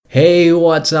Hey,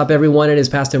 what's up, everyone? It is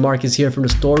Pastor Marcus here from the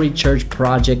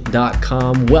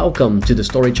StoryChurchProject.com. Welcome to the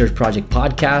Story Church Project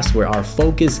podcast, where our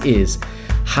focus is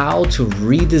how to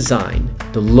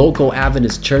redesign the local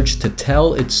Adventist church to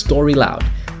tell its story loud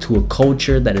to a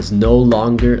culture that is no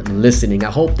longer listening.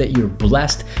 I hope that you're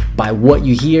blessed by what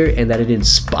you hear and that it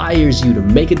inspires you to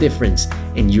make a difference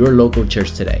in your local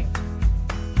church today.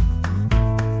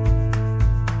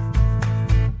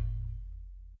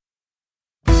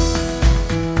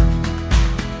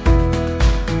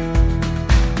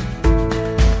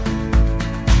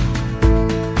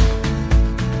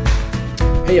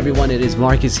 Hey everyone, it is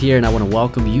Marcus here, and I want to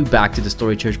welcome you back to the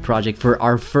Story Church Project for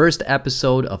our first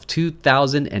episode of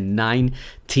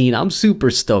 2019. I'm super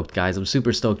stoked, guys. I'm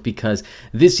super stoked because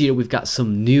this year we've got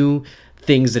some new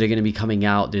things that are going to be coming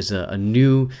out. There's a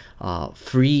new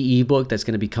free ebook that's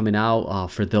going to be coming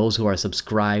out for those who are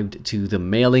subscribed to the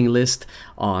mailing list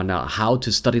on how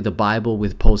to study the Bible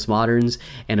with postmoderns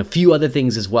and a few other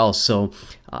things as well. So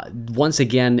once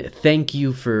again, thank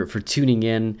you for tuning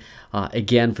in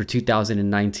again for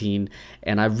 2019.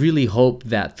 And I really hope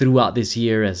that throughout this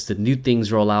year, as the new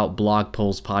things roll out, blog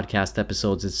posts, podcast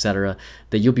episodes, etc.,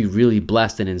 that you'll be really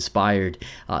blessed and inspired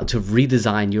to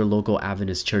redesign your local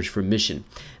Adventist church for mission.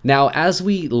 Now, as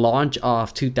we launch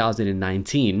off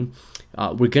 2019,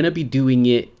 we're going to be doing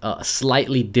it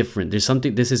slightly different. There's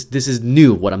something, this is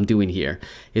new. What I'm doing here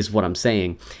is what I'm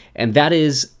saying. And that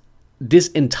is, this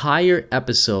entire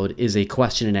episode is a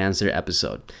question and answer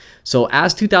episode. So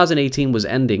as 2018 was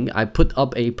ending, I put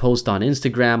up a post on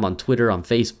Instagram, on Twitter, on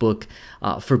Facebook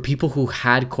for people who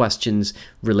had questions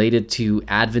related to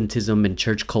Adventism and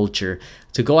church culture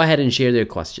to go ahead and share their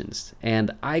questions.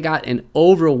 And I got an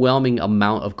overwhelming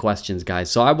amount of questions, guys.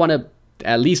 So I want to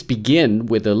at least begin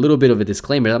with a little bit of a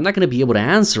disclaimer. I'm not going to be able to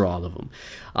answer all of them.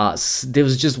 There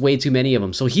was just way too many of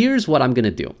them. So here's what I'm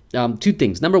going to do. Two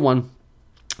things. Number one,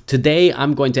 today,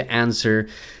 I'm going to answer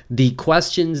the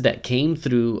questions that came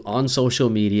through on social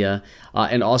media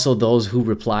and also those who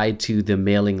replied to the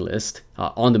mailing list,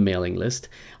 on the mailing list.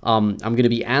 I'm going to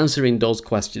be answering those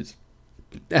questions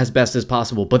as best as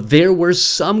possible. But there were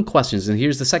some questions, and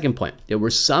here's the second point. There were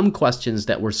some questions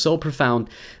that were so profound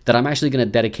that I'm actually going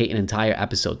to dedicate an entire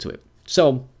episode to it.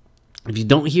 So if you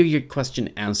don't hear your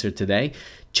question answered today,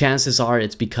 chances are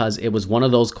it's because it was one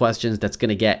of those questions that's going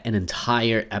to get an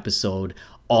entire episode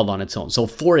all on its own. So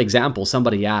for example,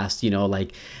 somebody asked,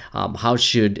 how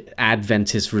should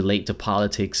Adventists relate to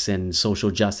politics and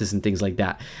social justice and things like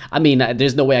that? I mean,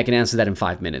 there's no way I can answer that in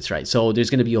 5 minutes, right? So there's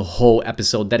going to be a whole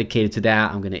episode dedicated to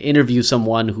that. I'm going to interview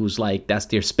someone who's like, that's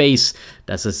their space.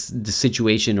 That's the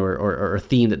situation or a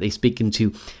theme that they speak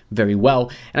into very well.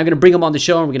 And I'm going to bring them on the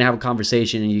show and we're going to have a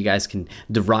conversation and you guys can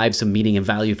derive some meaning and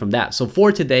value from that. So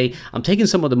for today, I'm taking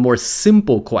some of the more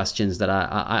simple questions that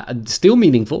I still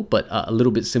meaningful, but a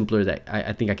little bit simpler that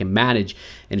I think I can manage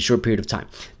in a short period of time.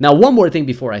 Now, one more thing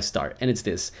before I start, and it's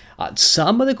this.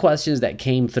 Some of the questions that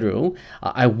came through,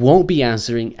 I won't be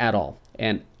answering at all.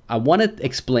 And I want to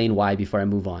explain why before I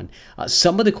move on.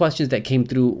 Some of the questions that came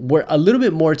through were a little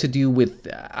bit more to do with,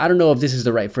 I don't know if this is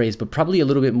the right phrase, but probably a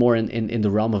little bit more in the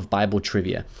realm of Bible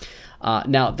trivia.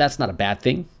 Now, that's not a bad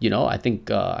thing. I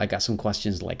think I got some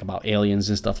questions like about aliens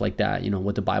and stuff like that,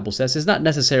 what the Bible says. It's not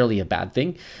necessarily a bad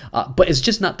thing, but it's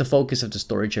just not the focus of the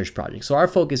Story Church Project. So our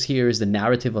focus here is the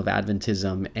narrative of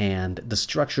Adventism and the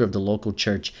structure of the local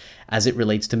church as it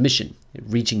relates to mission,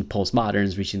 reaching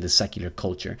postmoderns, reaching the secular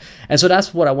culture. And so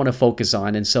that's what I want to focus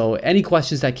on. And so any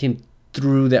questions that came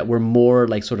through that were more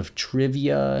like sort of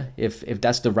trivia, if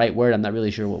that's the right word, I'm not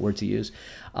really sure what word to use,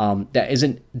 that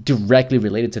isn't directly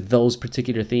related to those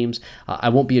particular themes, I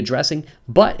won't be addressing.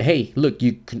 But hey, look,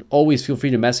 you can always feel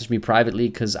free to message me privately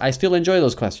because I still enjoy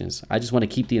those questions. I just want to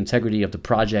keep the integrity of the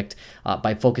project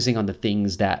by focusing on the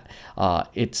things that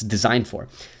it's designed for.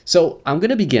 So I'm going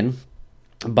to begin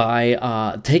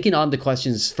by taking on the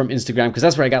questions from Instagram, because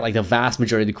that's where I got like the vast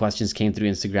majority of the questions came through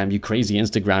Instagram. You crazy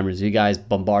Instagrammers, you guys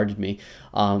bombarded me,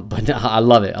 but I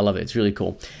love it. It's really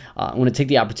cool. I want to take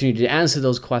the opportunity to answer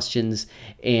those questions,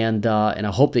 and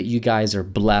I hope that you guys are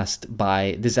blessed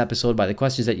by this episode, by the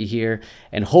questions that you hear,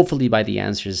 and hopefully by the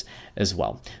answers as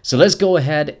well. So let's go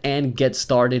ahead and get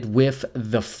started with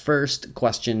the first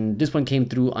question. This one came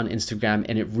through on Instagram,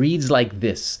 and it reads like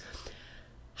this.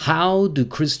 How do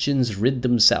Christians rid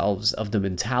themselves of the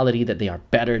mentality that they are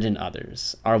better than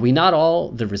others? Are we not all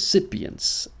the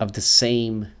recipients of the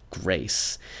same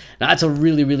grace? Now, that's a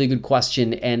really, really good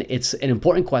question, and it's an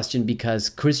important question because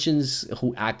Christians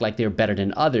who act like they're better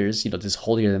than others, this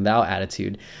holier than thou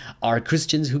attitude, are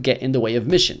Christians who get in the way of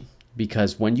mission.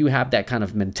 Because when you have that kind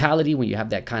of mentality, when you have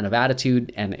that kind of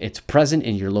attitude, and it's present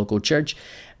in your local church,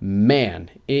 man,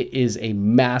 it is a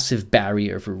massive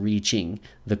barrier for reaching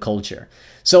the culture.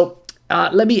 So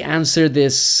let me answer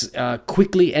this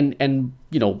quickly, and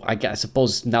I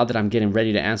suppose now that I'm getting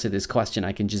ready to answer this question,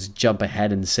 I can just jump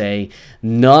ahead and say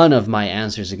none of my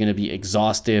answers are going to be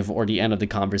exhaustive or the end of the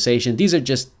conversation. These are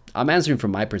just, I'm answering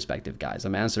from my perspective, guys.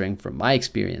 I'm answering from my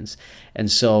experience, and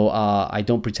so I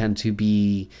don't pretend to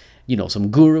be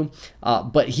some guru,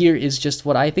 but here is just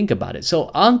what I think about it. So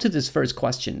on to this first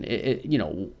question,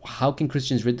 how can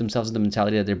Christians rid themselves of the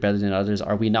mentality that they're better than others?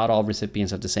 Are we not all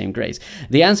recipients of the same grace?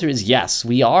 The answer is yes,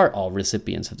 we are all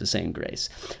recipients of the same grace.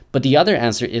 But the other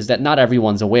answer is that not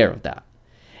everyone's aware of that.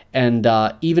 And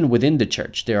even within the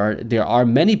church, there are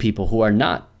many people who are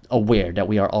not aware that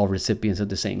we are all recipients of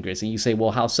the same grace. And you say,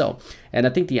 well, how so? And I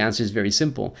think the answer is very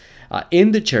simple.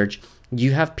 In the church,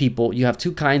 you have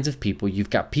two kinds of people. You've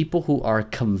got people who are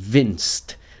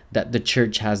convinced that the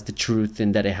church has the truth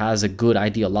and that it has a good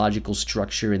ideological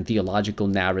structure and theological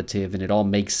narrative and it all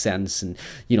makes sense, and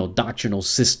doctrinal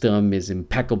system is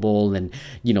impeccable, and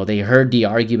they heard the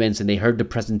arguments and they heard the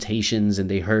presentations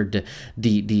and they heard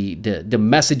the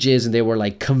messages, and they were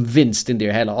like convinced in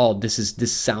their head, oh,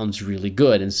 this sounds really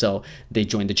good, and so they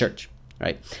joined the church,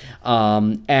 right?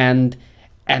 And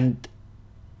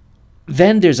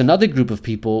then there's another group of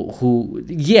people who,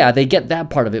 they get that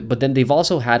part of it, but then they've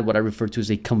also had what I refer to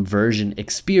as a conversion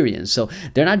experience. So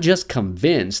they're not just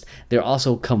convinced, they're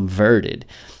also converted.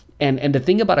 And the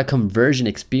thing about a conversion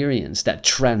experience that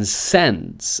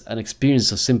transcends an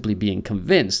experience of simply being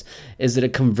convinced is that a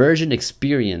conversion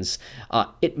experience,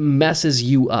 it messes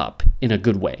you up in a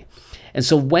good way. And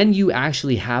so when you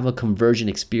actually have a conversion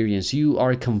experience, you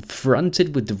are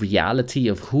confronted with the reality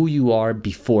of who you are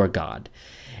before God.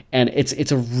 And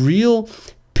it's a real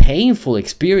painful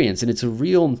experience, and it's a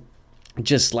real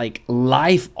just like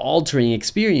life-altering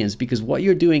experience, because what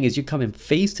you're doing is you're coming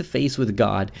face to face with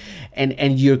God,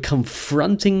 and you're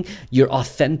confronting your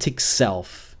authentic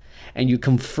self, and you're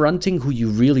confronting who you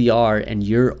really are and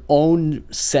your own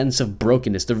sense of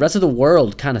brokenness. The rest of the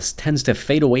world kind of tends to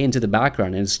fade away into the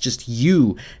background, and it's just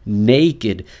you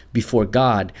naked before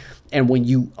God. And when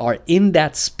you are in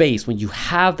that space, when you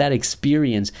have that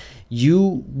experience,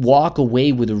 you walk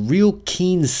away with a real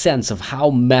keen sense of how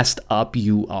messed up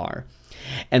you are.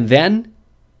 And then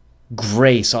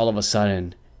grace all of a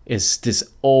sudden is this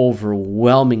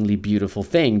overwhelmingly beautiful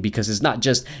thing, because it's not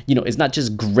just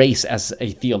grace as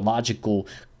a theological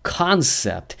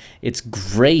concept. It's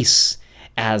grace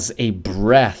as a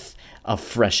breath of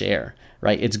fresh air.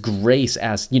 Right? It's grace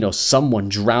as, someone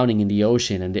drowning in the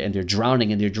ocean, and they're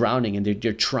drowning and they're drowning and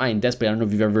they're trying desperately. I don't know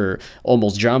if you've ever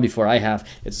almost drowned before. I have.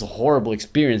 It's a horrible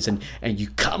experience, and you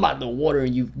come out of the water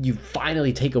and you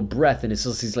finally take a breath, and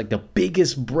it's like the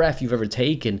biggest breath you've ever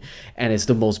taken, and it's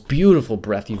the most beautiful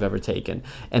breath you've ever taken.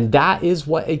 And that is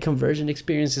what a conversion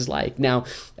experience is like. Now,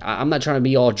 I'm not trying to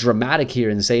be all dramatic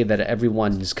here and say that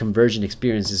everyone's conversion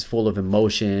experience is full of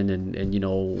emotion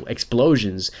and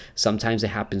explosions. Sometimes it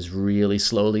happens really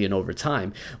slowly and over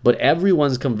time, but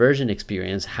everyone's conversion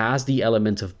experience has the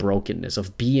element of brokenness,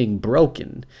 of being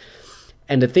broken.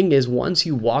 And the thing is, once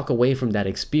you walk away from that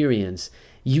experience,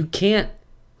 you can't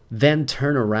then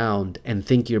turn around and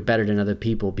think you're better than other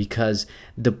people, because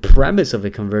the premise of a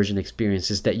conversion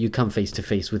experience is that you come face to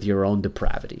face with your own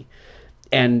depravity.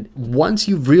 And once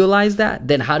you realize that,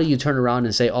 then how do you turn around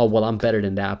and say, oh, well, I'm better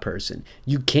than that person?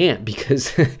 You can't,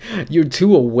 because you're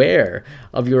too aware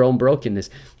of your own brokenness.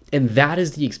 And that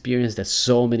is the experience that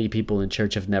so many people in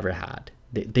church have never had.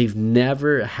 They've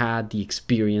never had the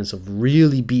experience of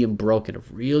really being broken,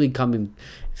 of really coming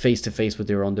face to face with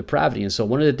their own depravity. And so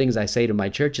one of the things I say to my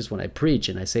churches when I preach,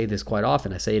 and I say this quite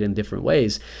often, I say it in different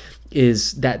ways,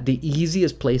 is that the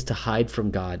easiest place to hide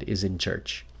from God is in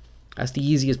church. That's the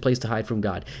easiest place to hide from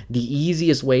God. The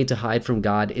easiest way to hide from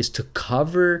God is to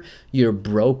cover your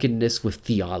brokenness with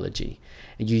theology.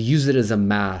 And you use it as a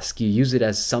mask. You use it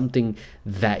as something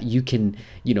that you can,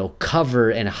 cover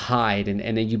and hide. And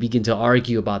then you begin to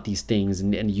argue about these things,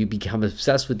 and you become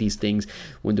obsessed with these things,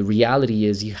 when the reality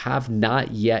is you have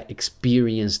not yet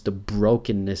experienced the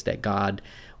brokenness that God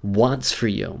wants for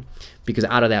you, because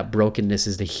out of that brokenness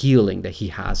is the healing that he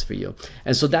has for you.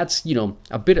 And so that's,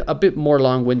 a bit more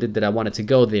long-winded than I wanted to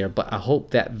go there, but I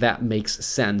hope that makes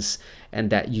sense,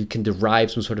 and that you can derive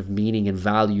some sort of meaning and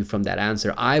value from that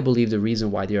answer. I believe the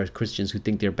reason why there are Christians who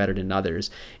think they're better than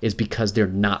others is because they're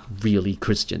not really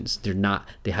Christians.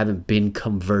 They haven't been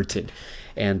converted.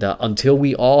 And until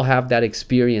we all have that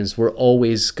experience, we're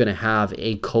always going to have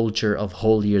a culture of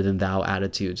holier than thou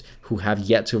attitudes who have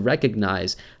yet to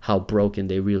recognize how broken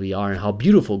they really are. are and how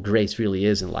beautiful grace really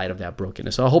is in light of that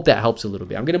brokenness. So I hope that helps a little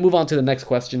bit. I'm going to move on to the next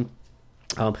question.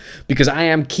 Because I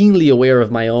am keenly aware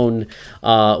of my own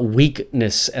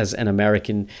weakness as an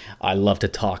American. I love to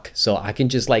talk, so I can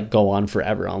just like go on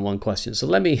forever on one question. So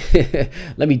let me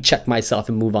let me check myself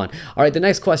and move on. All right, the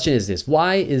next question is this: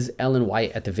 why is Ellen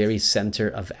White at the very center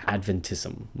of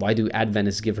Adventism? Why do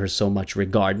Adventists give her so much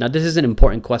regard? Now, this is an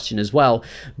important question as well,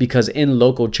 because in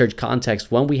local church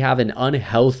context, when we have an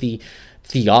unhealthy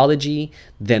theology,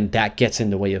 then that gets in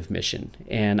the way of mission.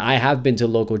 And I have been to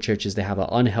local churches that have an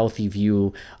unhealthy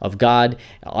view of God,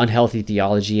 unhealthy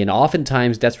theology, and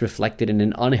oftentimes that's reflected in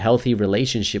an unhealthy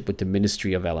relationship with the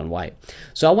ministry of Ellen White.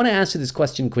 So I want to answer this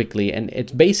question quickly, and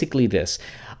it's basically this.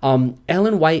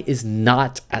 Ellen White is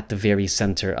not at the very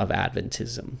center of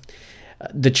Adventism.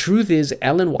 The truth is,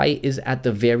 Ellen White is at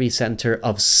the very center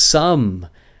of some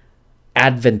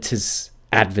Adventism,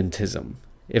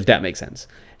 if that makes sense.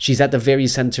 She's at the very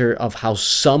center of how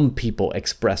some people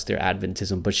express their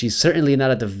Adventism, but she's certainly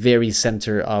not at the very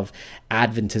center of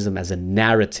Adventism as a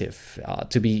narrative.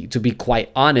 To be quite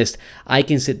honest, I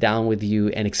can sit down with you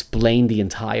and explain the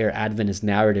entire Adventist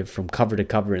narrative from cover to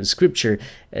cover in Scripture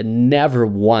and never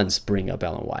once bring up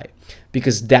Ellen White,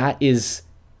 because that is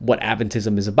what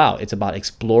Adventism is about. It's about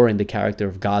exploring the character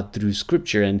of God through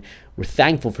Scripture, and we're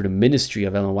thankful for the ministry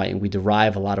of Ellen White, and we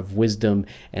derive a lot of wisdom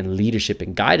and leadership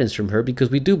and guidance from her, because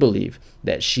we do believe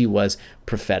that she was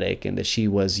prophetic and that she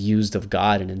was used of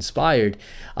God and inspired.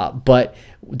 But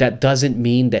that doesn't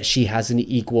mean that she has an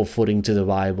equal footing to the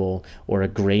Bible or a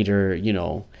greater,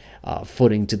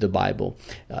 footing to the Bible.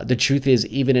 The truth is,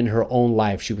 even in her own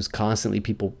life, she was constantly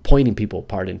pointing people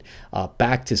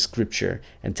back to Scripture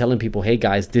and telling people, hey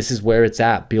guys, this is where it's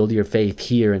at. Build your faith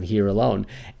here and here alone.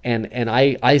 And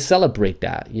I celebrate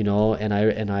that,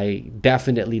 and I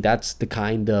definitely, that's the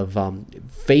kind of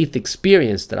faith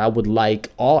experience that I would like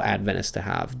all Adventists to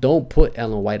have. Don't put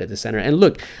Ellen White at the center. And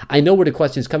look, I know where the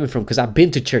question is coming from, because I've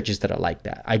been to churches that are like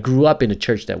that. I grew up in a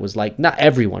church that was like, not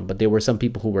everyone, but there were some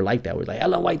people who were like that. We're like,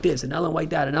 Ellen White this and Ellen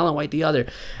White that and Ellen White the other.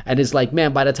 And it's like,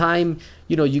 man, by the time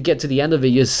you get to the end of it,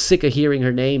 you're sick of hearing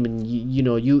her name, and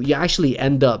you actually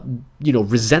end up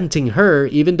resenting her,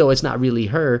 even though it's not really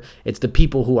her. It's the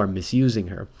people who are misusing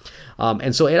her.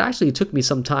 And so it actually took me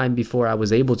some time before I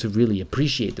was able to really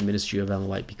appreciate the ministry of Ellen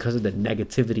White, because of the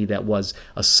negativity that was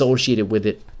associated with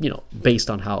it, based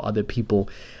on how other people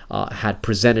had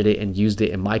presented it and used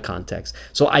it in my context.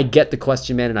 So I get the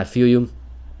question, man, and I feel you.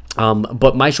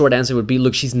 But my short answer would be,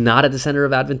 look, she's not at the center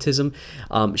of Adventism.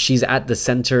 She's at the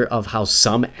center of how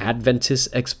some Adventists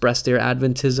express their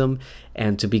Adventism.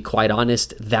 And to be quite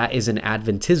honest, that is an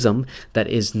Adventism that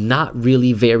is not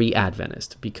really very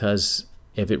Adventist, because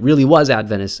if it really was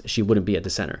Adventist, she wouldn't be at the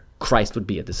center. Christ would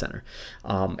be at the center,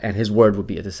 and his word would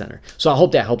be at the center. So I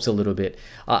hope that helps a little bit.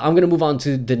 I'm going to move on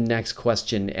to the next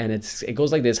question, and it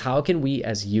goes like this: how can we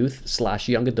as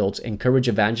youth/young adults encourage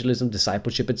evangelism,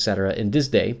 discipleship, etc. in this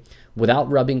day without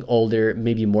rubbing older,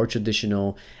 maybe more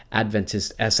traditional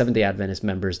Adventist, Seventh-day Adventist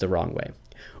members the wrong way?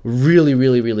 Really,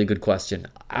 really, really good question.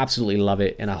 Absolutely love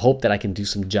it, and I hope that I can do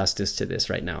some justice to this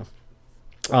right now.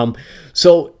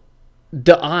 So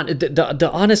the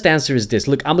honest answer is this.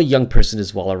 Look, I'm a young person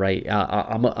as well, all right?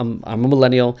 I'm a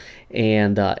millennial,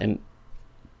 and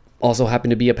also happen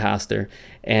to be a pastor,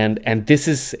 and this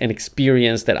is an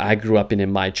experience that I grew up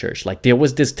in my church. Like, there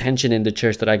was this tension in the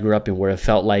church that I grew up in, where it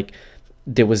felt like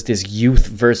there was this youth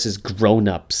versus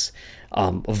grown-ups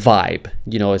vibe.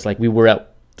 It's like we were at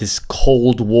this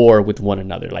cold war with one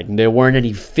another. Like, there weren't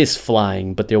any fist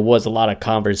flying, but there was a lot of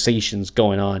conversations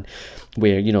going on,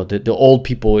 where the old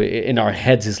people in our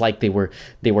heads is like they were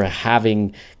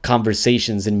having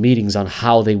conversations and meetings on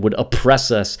how they would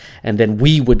oppress us, and then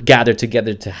we would gather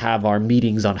together to have our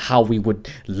meetings on how we would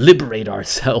liberate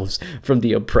ourselves from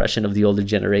the oppression of the older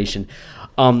generation.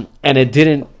 And it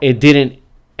didn't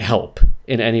help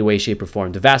in any way, shape, or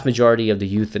form. The vast majority of the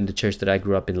youth in the church that I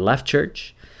grew up in left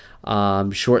church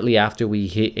shortly after we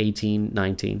hit 18,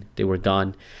 19. They were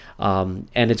gone.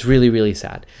 And it's really, really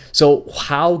sad. So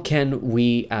how can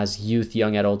we as youth,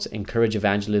 young adults, encourage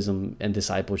evangelism and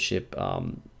discipleship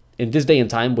in this day and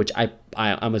time, which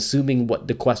I'm assuming what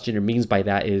the questioner means by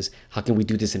that is, how can we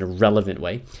do this in a relevant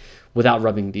way without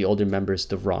rubbing the older members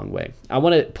the wrong way? I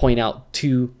want to point out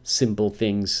two simple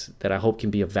things that I hope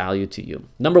can be of value to you.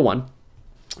 Number one,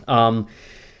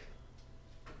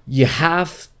 you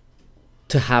have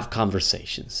to have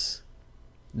conversations.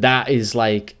 That is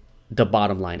like the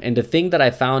bottom line. And the thing that I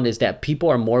found is that people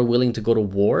are more willing to go to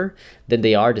war than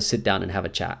they are to sit down and have a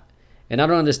chat. And I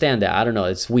don't understand that. I don't know.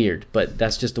 It's weird, but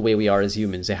that's just the way we are as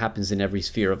humans. It happens in every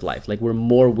sphere of life. Like, we're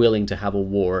more willing to have a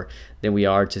war than we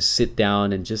are to sit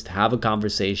down and just have a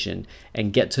conversation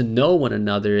and get to know one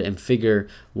another and figure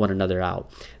one another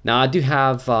out. Now, I do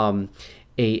have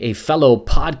a fellow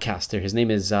podcaster. His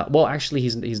name is, well, actually,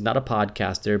 he's not a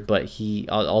podcaster, but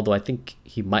although I think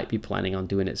he might be planning on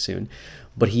doing it soon,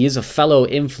 but he is a fellow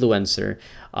influencer,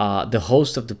 the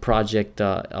host of the project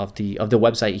of the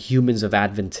website Humans of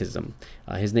Adventism.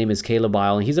 His name is Caleb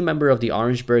Isle, and he's a member of the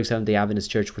Orangeburg Seventh-day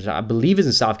Adventist Church, which I believe is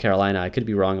in South Carolina. I could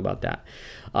be wrong about that.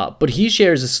 But he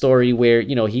shares a story where,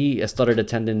 he started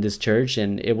attending this church,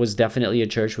 and it was definitely a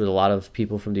church with a lot of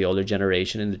people from the older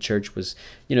generation. And the church was,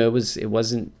 there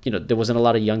wasn't a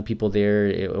lot of young people there.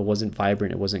 It wasn't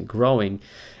vibrant. It wasn't growing.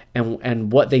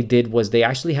 And what they did was they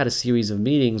actually had a series of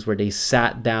meetings where they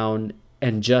sat down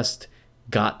and just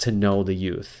got to know the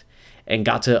youth and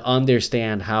got to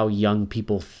understand how young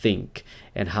people think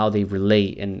and how they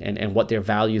relate and what their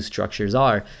value structures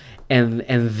are. And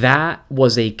that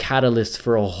was a catalyst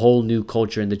for a whole new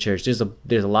culture in the church. There's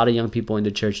a lot of young people in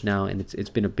the church now, and it's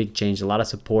been a big change, a lot of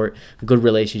support, a good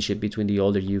relationship between the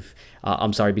older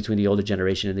between the older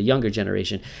generation and the younger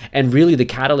generation. And really the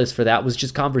catalyst for that was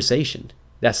just conversation.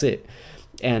 That's it.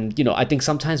 And, I think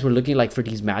sometimes we're looking for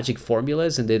these magic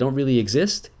formulas, and they don't really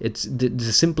exist. It's the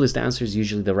simplest answer is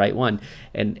usually the right one.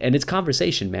 And it's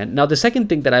conversation, man. Now, the second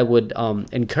thing that I would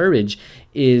encourage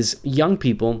is young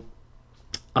people.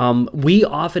 We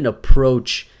often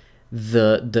approach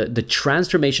the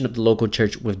transformation of the local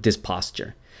church with this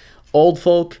posture. Old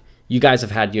folk, you guys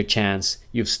have had your chance.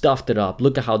 You've stuffed it up.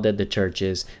 Look at how dead the church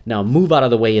is. Now move out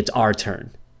of the way. It's our turn.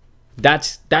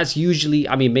 That's usually,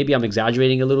 maybe I'm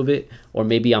exaggerating a little bit, or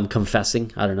maybe I'm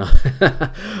confessing. I don't know.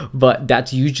 But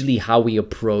that's usually how we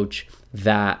approach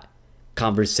that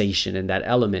conversation and that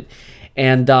element.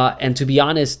 And to be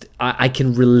honest, I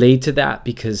can relate to that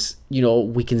because,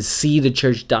 we can see the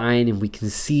church dying, and we can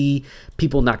see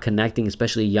people not connecting,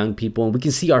 especially young people. And we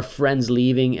can see our friends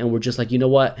leaving, and we're just like, you know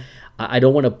what? I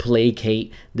don't want to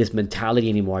placate this mentality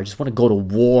anymore. I just want to go to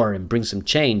war and bring some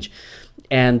change.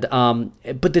 And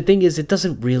but the thing is, it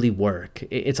doesn't really work.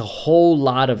 It's a whole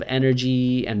lot of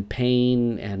energy and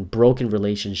pain and broken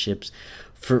relationships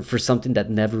for something that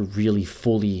never really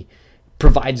fully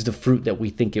provides the fruit that we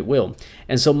think it will.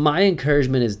 And so my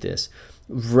encouragement is this: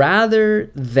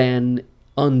 rather than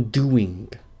undoing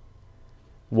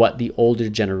what the older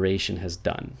generation has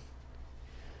done,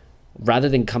 rather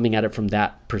than coming at it from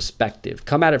that perspective,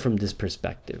 come at it from this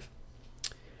perspective.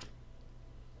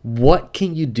 What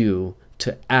can you do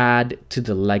to add to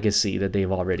the legacy that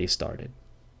they've already started?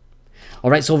 All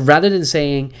right, so rather than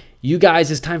saying, you guys,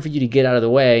 it's time for you to get out of the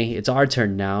way, it's our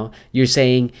turn now, you're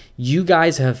saying, you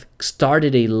guys have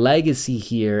started a legacy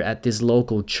here at this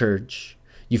local church.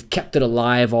 You've kept it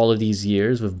alive all of these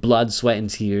years with blood, sweat, and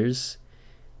tears.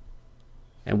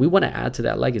 And we want to add to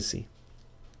that legacy.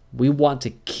 We want to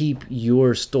keep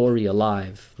your story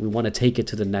alive. We want to take it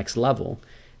to the next level.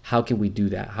 How can we do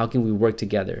that? How can we work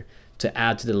together to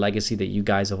add to the legacy that you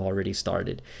guys have already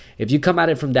started? If you come at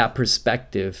it from that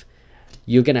perspective,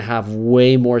 you're going to have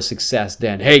way more success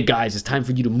than, hey guys, it's time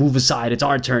for you to move aside. It's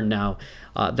our turn now.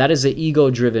 That is an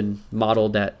ego-driven model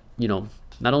that,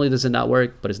 not only does it not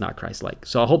work, but it's not Christ-like.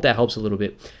 So I hope that helps a little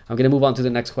bit. I'm going to move on to the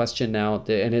next question now.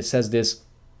 And it says this: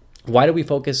 why do we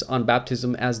focus on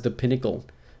baptism as the pinnacle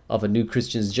of a new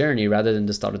Christian's journey rather than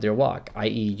the start of their walk? I.e.,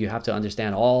 you have to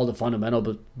understand all the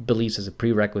fundamental beliefs as a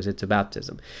prerequisite to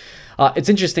baptism. It's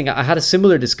interesting. I had a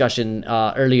similar discussion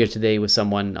earlier today with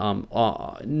someone,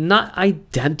 not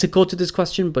identical to this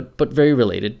question, but very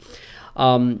related.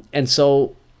 And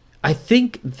so I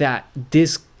think that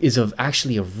this is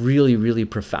actually a really, really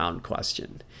profound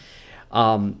question.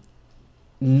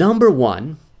 Number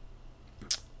one,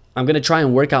 I'm going to try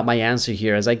and work out my answer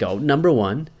here as I go. Number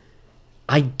one,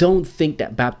 I don't think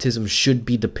that baptism should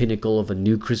be the pinnacle of a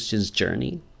new Christian's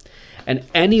journey. And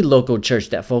any local church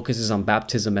that focuses on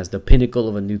baptism as the pinnacle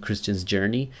of a new Christian's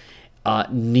journey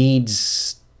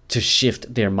needs to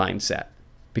shift their mindset,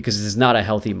 because it's not a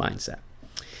healthy mindset.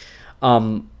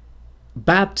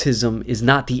 Baptism is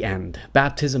not the end.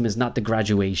 Baptism is not the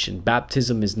graduation.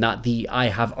 Baptism is not the I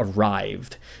have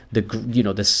arrived,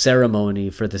 the ceremony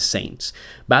for the saints.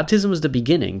 Baptism is the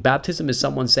beginning. Baptism is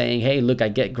someone saying, hey, look, I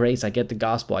get grace, I get the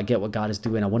gospel, I get what God is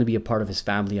doing. I want to be a part of his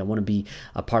family. I want to be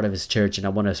a part of his church, and I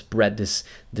want to spread this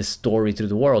story through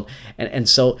the world. And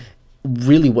so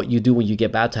really what you do when you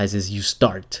get baptized is you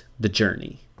start the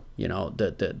journey.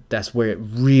 That's where it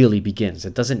really begins.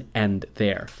 It doesn't end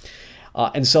there.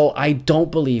 And so I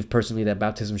don't believe personally that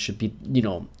baptism should be,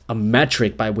 a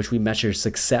metric by which we measure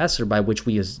success or by which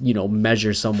we,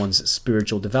 measure someone's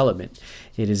spiritual development.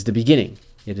 It is the beginning.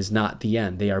 It is not the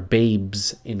end. They are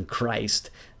babes in Christ,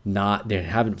 they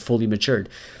haven't fully matured.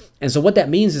 And so what that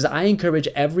means is I encourage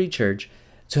every church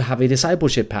to have a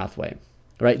discipleship pathway,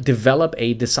 right? Develop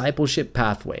a discipleship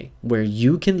pathway where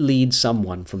you can lead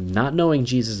someone from not knowing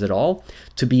Jesus at all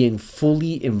to being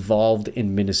fully involved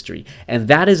in ministry. And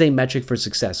that is a metric for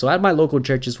success. So at my local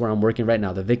churches where I'm working right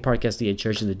now, the Vic Park SDA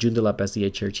Church and the Joondalup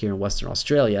SDA Church here in Western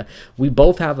Australia, we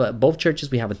both have both churches,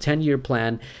 we have a 10-year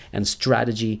plan and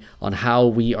strategy on how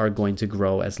we are going to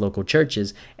grow as local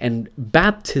churches. And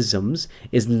baptisms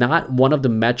is not one of the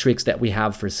metrics that we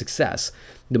have for success.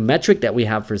 The metric that we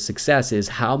have for success is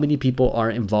how many people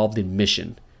are involved in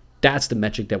mission. That's the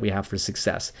metric that we have for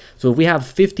success. So if we have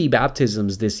 50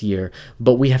 baptisms this year,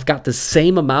 but we have got the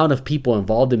same amount of people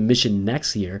involved in mission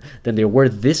next year than there were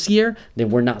this year, then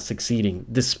we're not succeeding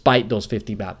despite those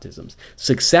 50 baptisms.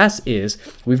 Success is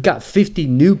we've got 50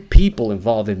 new people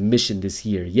involved in mission this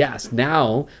year. Yes,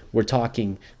 now we're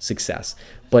talking success.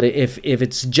 But if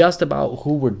it's just about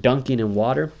who we're dunking in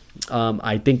water,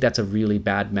 I think that's a really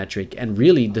bad metric. And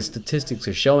really, the statistics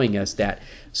are showing us that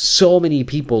so many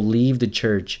people leave the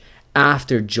church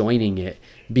after joining it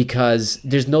because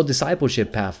there's no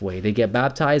discipleship pathway. They get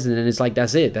baptized and then it's like,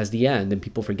 that's it. That's the end. And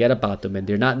people forget about them and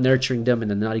they're not nurturing them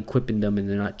and they're not equipping them and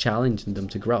they're not challenging them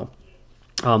to grow.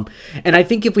 And I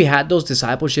think if we had those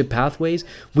discipleship pathways,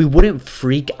 we wouldn't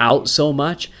freak out so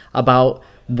much about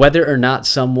whether or not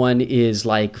someone is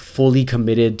like fully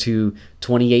committed to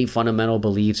 28 fundamental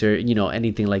beliefs or,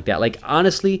 anything like that. Like,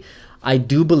 honestly, I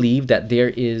do believe that there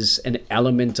is an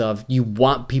element of you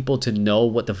want people to know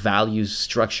what the values,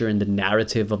 structure, and the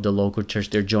narrative of the local church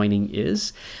they're joining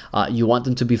is. You want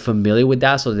them to be familiar with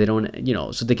that so they don't,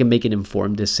 so they can make an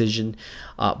informed decision.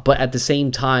 But at the same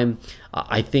time,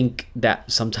 I think that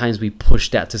sometimes we push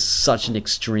that to such an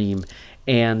extreme.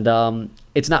 And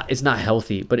it's not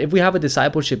healthy. But if we have a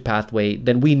discipleship pathway,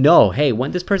 then we know, hey,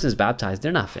 when this person is baptized,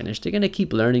 they're not finished. They're going to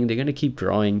keep learning. They're going to keep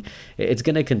growing. It's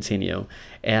going to continue.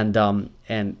 And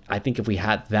I think if we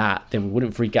had that, then we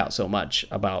wouldn't freak out so much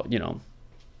about,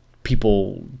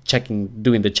 people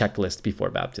doing the checklist before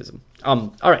baptism.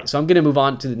 All right, so I'm going to move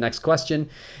on to the next question.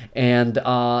 And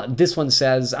this one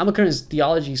says, I'm a current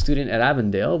theology student at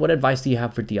Avondale. What advice do you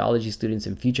have for theology students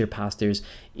and future pastors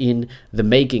in the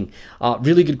making?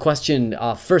 Really good question.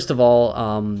 First of all,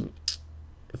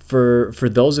 for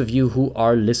those of you who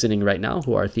are listening right now,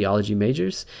 who are theology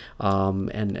majors,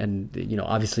 and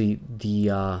obviously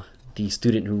the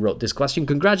student who wrote this question,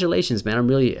 congratulations, man. I'm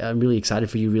really excited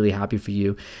for you, really happy for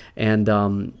you,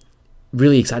 and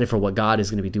really excited for what God is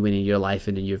going to be doing in your life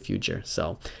and in your future.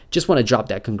 So just want to drop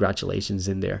that congratulations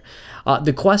in there.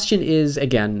 The question is,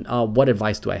 again, what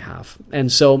advice do I have?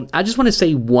 And so I just want to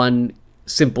say one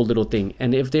simple little thing.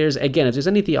 And if there's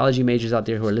any theology majors out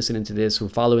there who are listening to this, who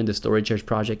follow in the Story Church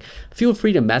project, feel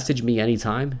free to message me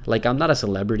anytime. Like, I'm not a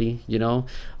celebrity,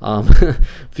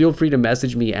 feel free to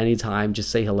message me anytime. Just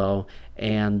say hello.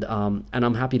 And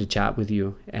I'm happy to chat with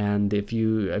you. And if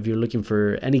you're looking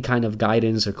for any kind of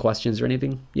guidance or questions or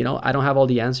anything, I don't have all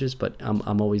the answers, but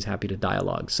I'm always happy to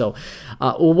dialogue. So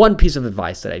one piece of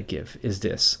advice that I'd give is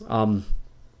this.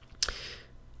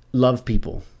 Love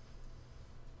people.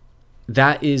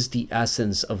 That is the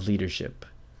essence of leadership,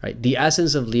 right? The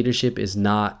essence of leadership is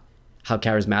not how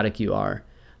charismatic you are,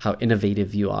 how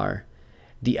innovative you are.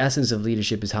 The essence of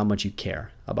leadership is how much you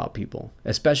care about people,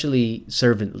 especially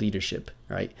servant leadership,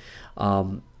 right?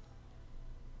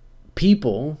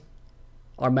 People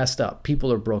are messed up.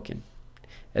 People are broken.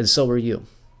 And so are you.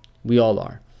 We all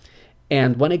are.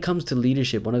 And when it comes to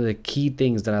leadership, one of the key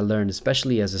things that I learned,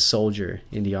 especially as a soldier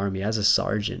in the Army, as a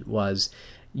sergeant, was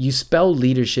you spell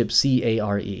leadership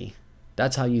C-A-R-E.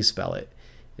 That's how you spell it.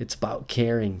 It's about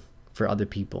caring for other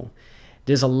people.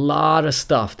 There's a lot of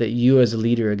stuff that you as a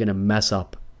leader are going to mess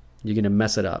up. You're going to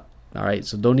mess it up. All right.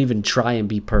 So don't even try and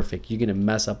be perfect. You're going to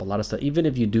mess up a lot of stuff. Even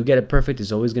if you do get it perfect,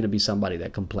 there's always going to be somebody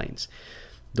that complains.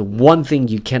 The one thing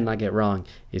you cannot get wrong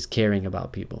is caring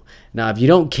about people. Now, if you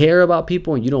don't care about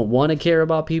people and you don't want to care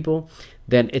about people,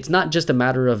 then it's not just a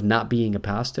matter of not being a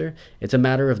pastor. It's a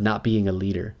matter of not being a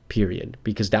leader, period.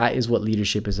 Because that is what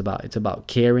leadership is about. It's about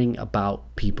caring about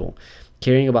people.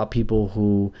 Caring about people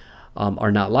who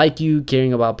are not like you.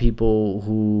 Caring about people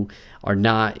who are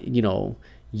not,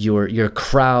 your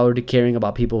crowd. Caring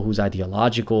about people whose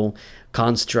ideological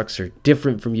constructs are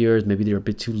different from yours. Maybe they're a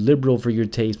bit too liberal for your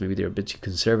taste. Maybe they're a bit too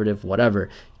conservative, whatever.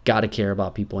 Got to care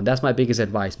about people. And that's my biggest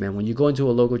advice, man. When you go into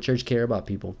a local church, care about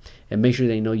people and make sure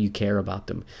they know you care about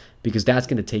them. because that's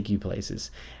going to take you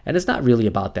places. And it's not really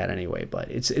about that anyway, but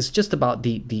it's just about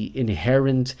the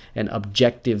inherent and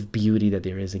objective beauty that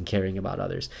there is in caring about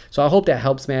others. So I hope that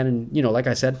helps, man. And like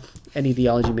I said, any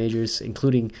theology majors,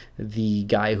 including the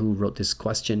guy who wrote this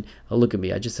question, look at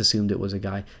me, I just assumed it was a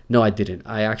guy. No, I didn't.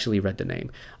 I actually read the name.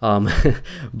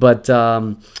 But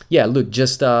yeah, look,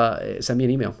 just send me an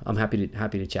email. I'm happy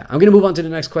to chat. I'm gonna move on to the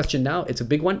next question now. It's a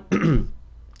big one.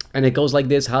 And it goes like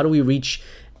this: how do we reach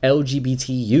LGBT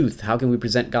youth? How can we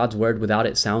present God's word without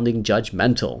it sounding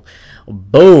judgmental?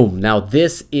 Boom. Now,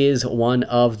 this is one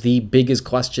of the biggest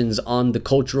questions on the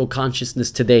cultural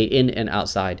consciousness today in and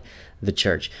outside the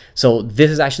church. So this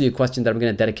is actually a question that I'm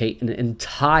going to dedicate an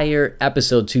entire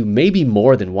episode to, maybe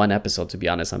more than one episode, to be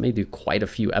honest. I may do quite a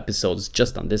few episodes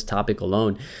just on this topic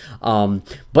alone.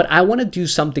 But I want to do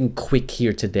something quick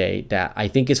here today that I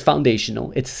think is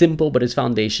foundational. It's simple, but it's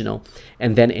foundational.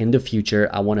 And then in the future,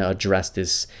 I want to address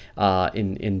this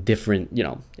in different,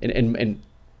 in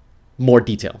more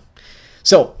detail.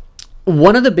 So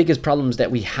one of the biggest problems that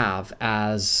we have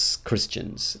as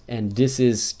Christians, and this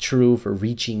is true for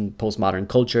reaching postmodern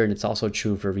culture, and it's also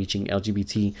true for reaching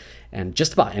LGBT and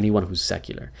just about anyone who's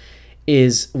secular,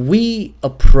 is we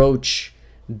approach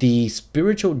the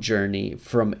spiritual journey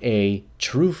from a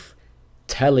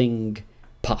truth-telling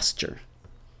posture.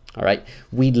 All right?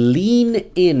 We lean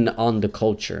in on the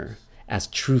culture as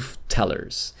truth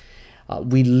tellers.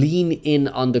 We lean in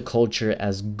on the culture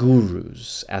as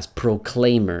gurus, as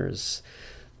proclaimers.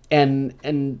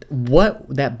 And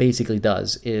what that basically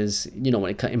does is,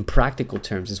 in practical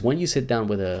terms, is when you sit down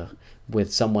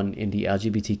with someone in the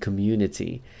LGBT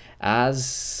community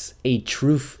as a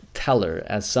truth teller,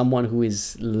 as someone who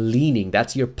is leaning,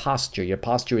 that's your posture. Your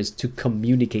posture is to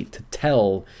communicate, to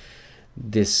tell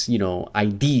this,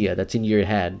 idea that's in your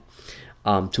head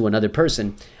to another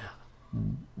person.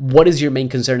 What is your main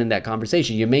concern in that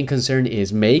conversation? Your main concern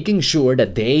is making sure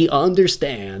that they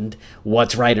understand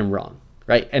what's right and wrong,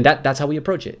 right? And that's how we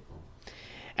approach it.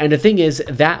 And the thing is,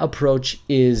 that approach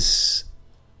is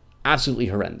absolutely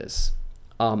horrendous.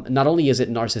 Not only is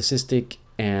it narcissistic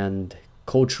and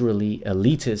culturally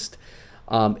elitist,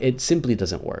 it simply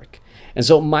doesn't work. And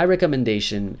so my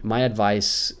recommendation, my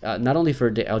advice, not only for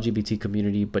the LGBT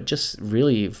community, but just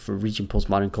really for reaching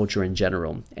postmodern culture in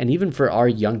general, and even for our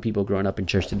young people growing up in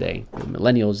church today,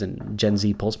 millennials and Gen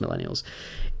Z post-millennials,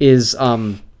 is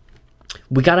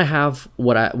we gotta have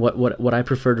what I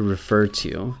prefer to refer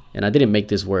to, and I didn't make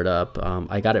this word up.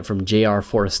 I got it from J.R.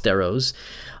 Forasteros,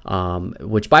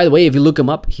 which, by the way, if you look him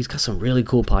up, he's got some really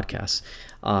cool podcasts.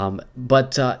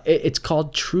 But it's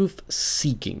called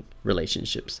truth-seeking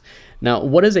relationships. Now,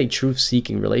 what is a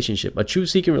truth-seeking relationship? A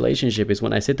truth-seeking relationship is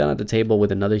when I sit down at the table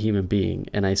with another human being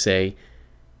and I say,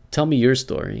 tell me your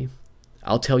story,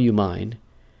 I'll tell you mine,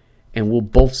 and we'll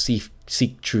both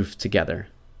seek truth together.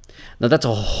 Now, that's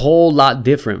a whole lot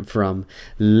different from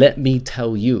let me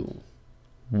tell you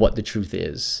what the truth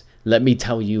is. Let me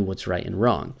tell you what's right and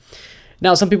wrong.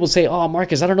 Now, some people say, oh,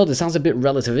 Marcus, I don't know, this sounds a bit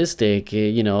relativistic,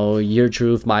 your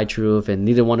truth, my truth, and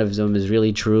neither one of them is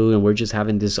really true, and we're just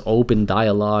having this open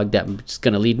dialogue that's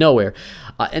going to lead nowhere.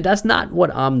 And that's not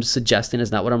what I'm suggesting, it's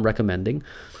not what I'm recommending.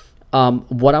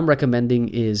 What I'm recommending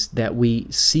is that we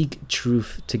seek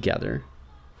truth together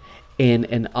in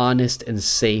an honest and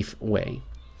safe way,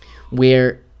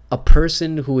 where a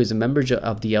person who is a member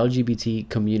of the LGBT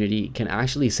community can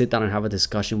actually sit down and have a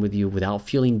discussion with you without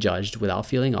feeling judged, without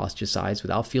feeling ostracized,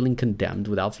 without feeling condemned,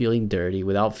 without feeling dirty,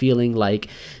 without feeling like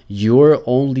you're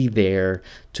only there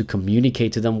to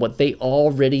communicate to them what they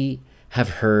already have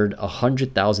heard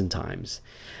 100,000 times.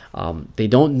 They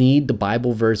don't need the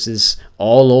Bible verses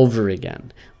all over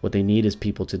again. What they need is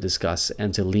people to discuss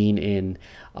and to lean in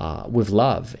with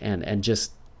love and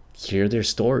just hear their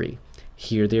story,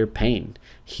 hear their pain,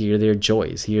 hear their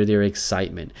joys, hear their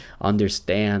excitement,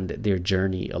 understand their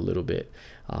journey a little bit.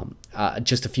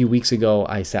 Just a few weeks ago,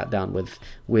 I sat down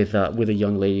with a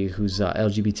young lady who's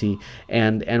LGBT,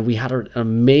 and we had an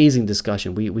amazing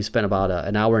discussion. We spent about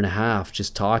an hour and a half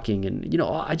just talking, and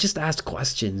I just asked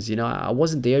questions. I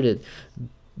wasn't there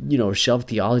to shove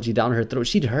theology down her throat.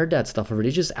 She'd heard that stuff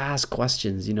already. Just ask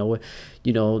questions.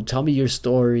 Tell me your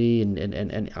story,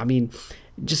 and I mean,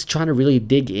 just trying to really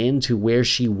dig into where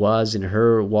she was in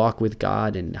her walk with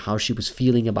God and how she was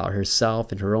feeling about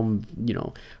herself and her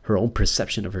own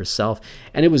perception of herself.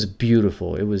 And it was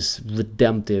beautiful. It was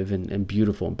redemptive and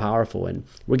beautiful and powerful. And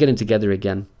we're getting together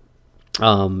again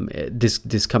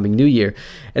this coming new year.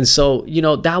 And so,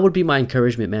 that would be my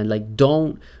encouragement, man. Like,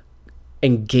 don't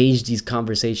engage these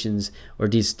conversations or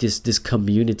this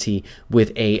community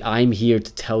with I'm here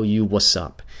to tell you what's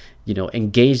up.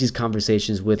 engage these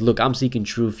conversations with, look, I'm seeking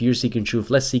truth, you're seeking truth,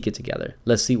 let's seek it together,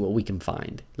 let's see what we can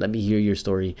find, let me hear your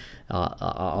story,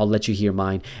 I'll let you hear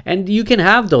mine. And you can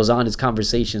have those honest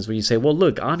conversations where you say, well,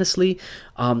 look, honestly,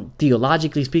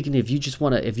 theologically speaking, if you just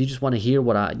want to hear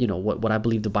what I what I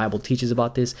believe the Bible teaches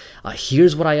about this,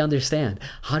 here's what I understand.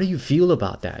 How do you feel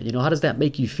about that? How does that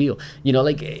make you feel?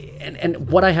 And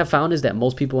what I have found is that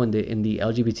most people in the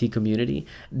LGBT community,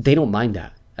 they don't mind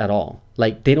that at all.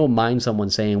 Like, they don't mind someone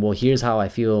saying, well, here's how I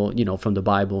feel, from the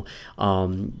Bible,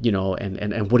 and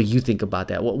what do you think about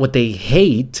that? What they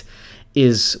hate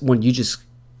is when you just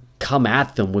come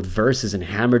at them with verses and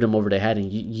hammer them over the head,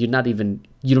 and you don't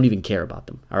even care about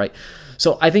them. All right.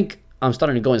 So I think I'm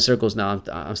starting to go in circles now.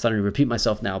 I'm starting to repeat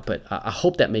myself now, but I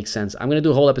hope that makes sense. I'm going to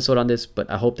do a whole episode on this, but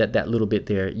I hope that little bit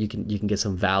there, you can get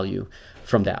some value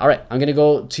from that. All right, I'm going to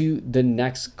go to the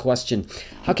next question.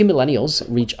 How can millennials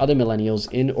reach other millennials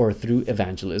in or through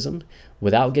evangelism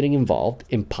without getting involved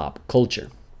in pop culture?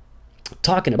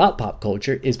 Talking about pop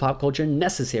culture, is pop culture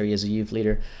necessary as a youth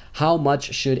leader? How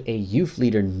much should a youth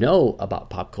leader know about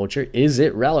pop culture? Is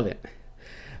it relevant?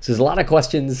 So there's a lot of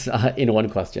questions in one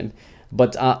question,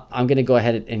 but I'm going to go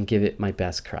ahead and give it my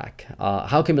best crack.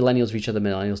 How can millennials reach other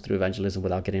millennials through evangelism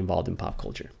without getting involved in pop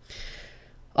culture?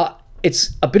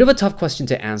 It's a bit of a tough question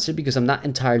to answer because I'm not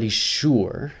entirely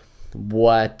sure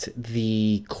what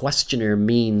the questioner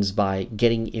means by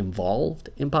getting involved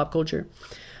in pop culture.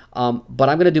 But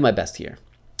I'm going to do my best here.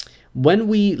 When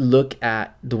we look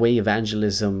at the way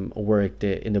evangelism worked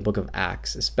in the book of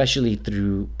Acts, especially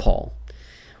through Paul,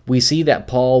 we see that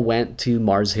Paul went to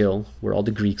Mars Hill, where all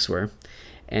the Greeks were,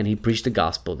 and he preached the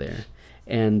gospel there.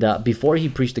 And before he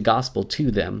preached the gospel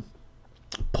to them,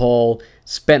 Paul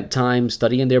spent time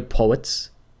studying their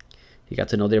poets. He got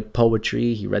to know their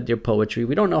poetry. He read their poetry.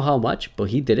 We don't know how much, but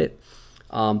he did it.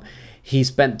 He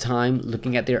spent time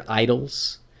looking at their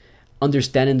idols,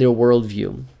 understanding their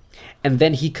worldview. And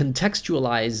then he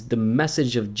contextualized the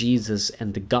message of Jesus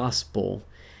and the gospel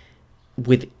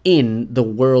within the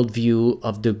worldview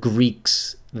of the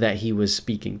Greeks that he was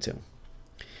speaking to.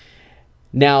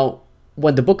 Now,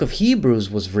 when the book of Hebrews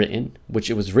was written, which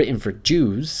it was written for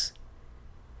Jews,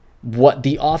 what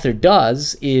the author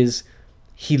does is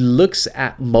he looks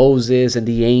at Moses and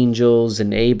the angels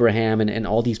and Abraham and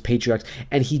all these patriarchs,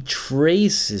 and he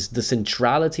traces the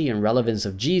centrality and relevance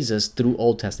of Jesus through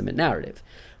Old Testament narrative.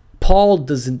 Paul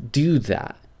doesn't do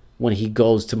that when he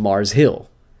goes to Mars Hill.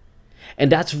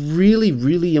 And that's really,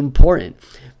 really important,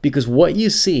 because what you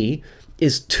see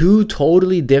is two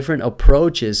totally different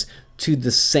approaches to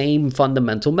the same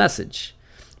fundamental message.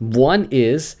 One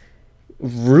is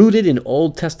rooted in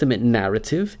Old Testament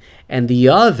narrative, and the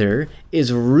other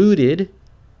is rooted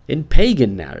in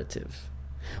pagan narrative.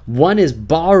 One is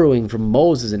borrowing from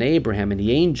Moses and Abraham and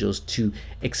the angels to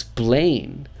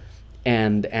explain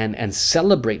and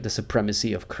celebrate the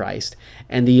supremacy of Christ,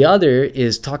 and the other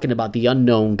is talking about the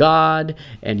unknown God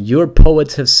and your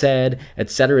poets have said,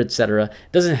 etc., etc.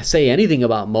 Doesn't say anything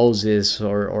about Moses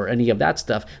or any of that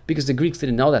stuff, because the Greeks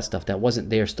didn't know that stuff. That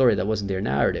wasn't their story, that wasn't their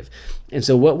narrative. And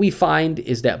so what we find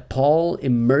is that Paul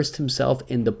immersed himself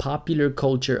in the popular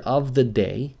culture of the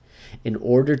day in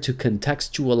order to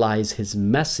contextualize his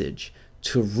message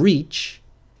to reach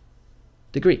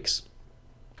the Greeks.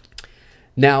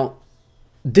 Now,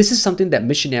 this is something that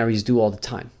missionaries do all the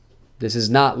time. This is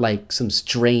not like some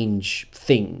strange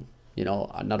thing.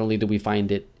 Not only do we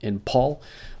find it in Paul,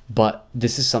 but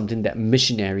this is something that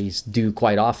missionaries do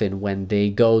quite often when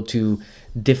they go to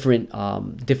different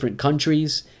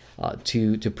countries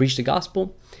to preach the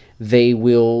gospel. They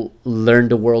will learn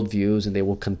the worldviews and they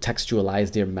will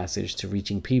contextualize their message to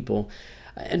reaching people.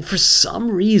 And for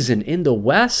some reason in the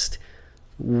West,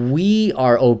 we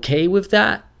are okay with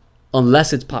that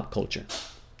unless it's pop culture.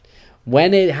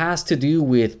 When it has to do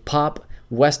with pop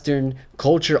Western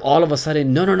culture, all of a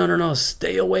sudden, no,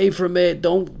 stay away from it.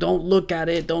 Don't look at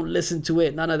it. Don't listen to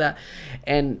it. None of that.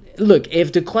 And look,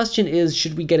 if the question is,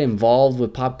 should we get involved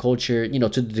with pop culture,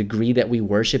 to the degree that we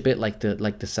worship it like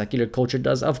the secular culture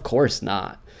does? Of course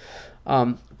not.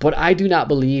 But I do not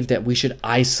believe that we should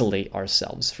isolate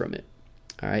ourselves from it.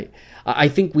 All right. I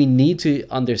think we need to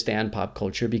understand pop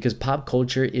culture because pop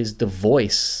culture is the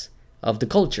voice of the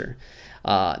culture.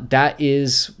 That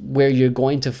is where you're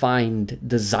going to find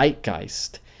the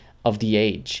zeitgeist of the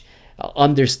age.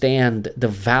 Understand the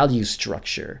value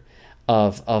structure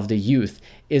of the youth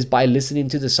is by listening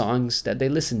to the songs that they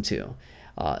listen to.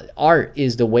 Art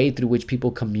is the way through which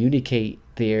people communicate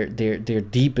their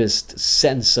deepest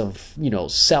sense of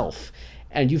self.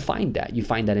 And you find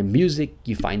that in music,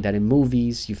 you find that in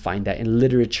movies, you find that in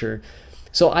literature.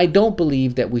 So I don't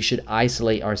believe that we should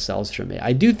isolate ourselves from it.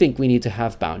 I do think we need to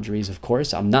have boundaries, of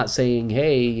course. I'm not saying,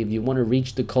 hey, if you want to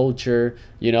reach the culture,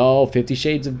 50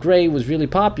 Shades of Grey was really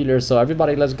popular, so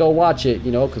everybody let's go watch it,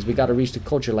 because we got to reach the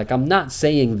culture. Like, I'm not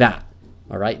saying that,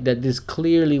 all right? That is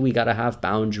clearly we got to have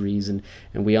boundaries, and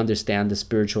we understand the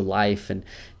spiritual life, and,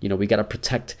 we got to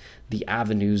protect the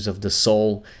avenues of the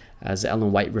soul, as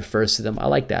Ellen White refers to them. I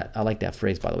like that. I like that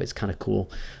phrase, by the way. It's kind of cool.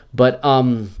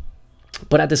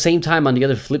 But at the same time, on the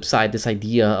other flip side, this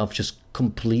idea of just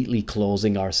completely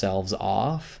closing ourselves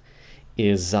off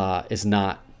is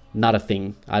not a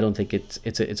thing. I don't think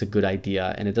it's a good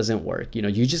idea, and it doesn't work.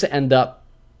 You just end up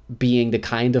being the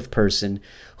kind of person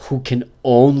who can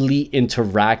only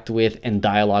interact with and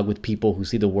dialogue with people who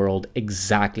see the world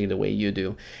exactly the way you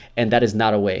do, and that is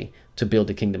not a way to build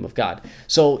the kingdom of God.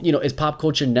 So, is pop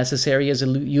culture necessary as a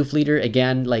youth leader?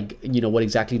 Again, what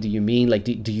exactly do you mean? Like,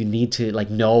 do you need to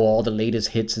know all the latest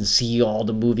hits and see all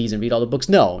the movies and read all the books?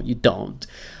 No, you don't.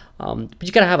 But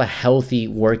you gotta have a healthy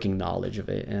working knowledge of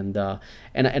it, and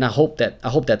I hope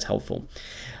that's helpful.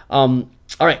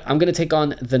 All right, I'm gonna take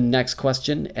on the next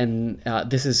question, and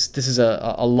this is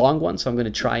a long one, so I'm gonna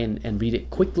try and read it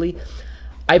quickly.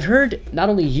 I've heard not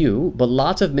only you, but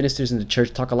lots of ministers in the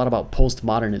church talk a lot about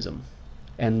postmodernism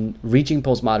and reaching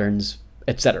postmoderns,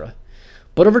 etc.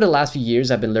 But over the last few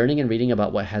years, I've been learning and reading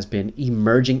about what has been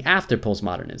emerging after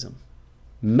postmodernism,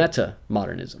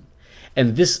 meta-modernism,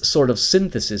 and this sort of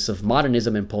synthesis of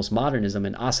modernism and postmodernism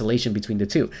and oscillation between the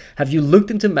two. Have you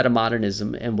looked into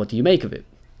meta-modernism, and what do you make of it?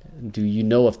 Do you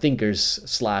know of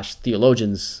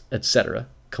thinkers/theologians, etc.,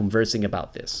 conversing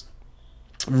about this?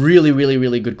 Really, really,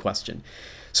 really good question.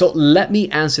 So let me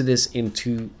answer this in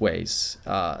two ways.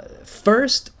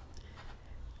 First,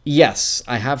 yes,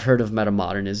 I have heard of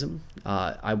metamodernism.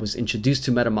 I was introduced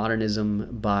to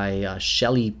metamodernism by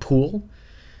Shelley Poole,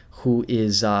 who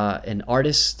is an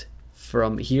artist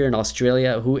from here in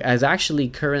Australia, who is actually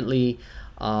currently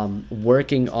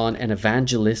working on an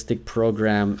evangelistic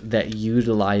program that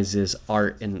utilizes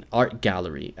art and art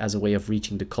gallery as a way of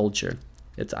reaching the culture.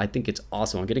 I think it's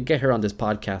awesome. I'm gonna get her on this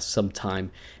podcast sometime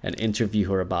and interview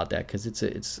her about that, because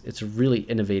it's a really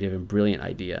innovative and brilliant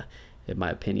idea, in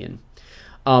my opinion.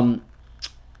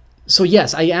 So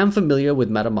yes, I am familiar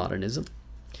with metamodernism,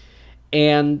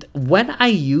 and when I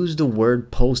use the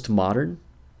word postmodern,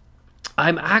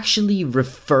 I'm actually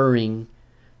referring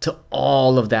to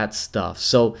all of that stuff.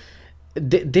 So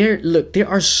there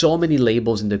are so many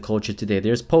labels in the culture today.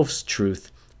 There's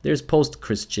post-truth. There's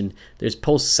post-Christian, there's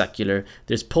post-secular,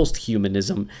 there's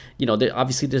post-humanism.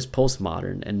 Obviously there's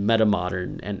postmodern and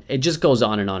metamodern, and it just goes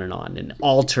on and on and on. And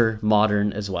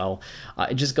alter-modern as well.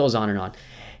 It just goes on and on.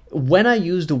 When I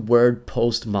use the word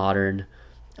postmodern,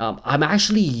 I'm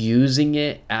actually using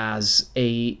it as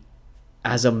a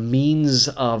means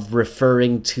of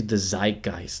referring to the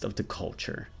zeitgeist of the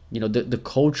culture. The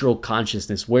cultural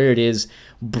consciousness, where it is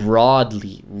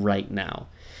broadly right now.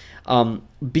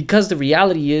 Because the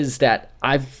reality is that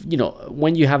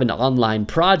when you have an online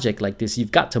project like this,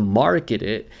 you've got to market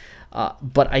it,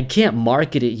 but I can't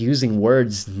market it using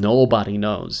words nobody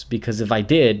knows. Because if I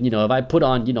did, if I put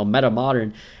on,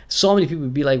 meta-modern, so many people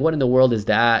would be like, what in the world is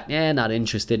that? Not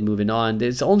interested, moving on.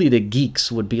 It's only the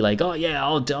geeks would be like, oh yeah,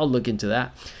 I'll look into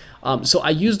that. So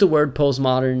I use the word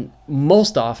postmodern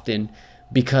most often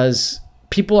because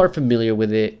people are familiar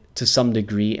with it to some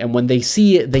degree, and when they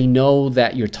see it, they know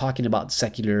that you're talking about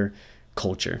secular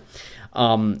culture,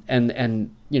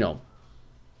 and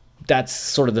that's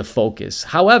sort of the focus.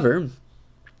 However,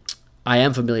 I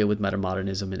am familiar with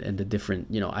metamodernism and the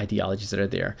different ideologies that are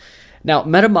there. Now,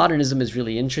 metamodernism is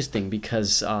really interesting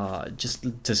because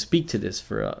just to speak to this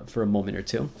for a moment or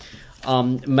two.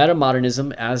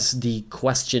 Metamodernism, as the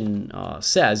question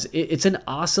says, it's an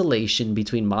oscillation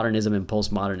between modernism and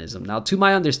postmodernism. Now, to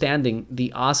my understanding,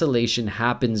 the oscillation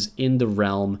happens in the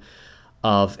realm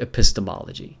of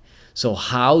epistemology. So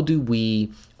how do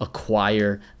we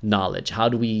acquire knowledge? How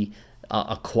do we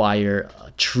acquire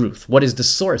truth? What is the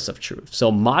source of truth?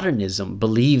 So modernism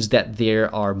believes that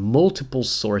there are multiple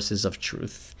sources of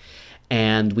truth,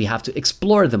 and we have to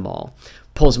explore them all.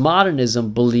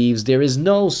 Postmodernism believes there is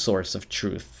no source of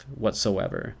truth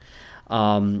whatsoever.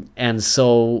 And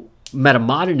so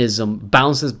metamodernism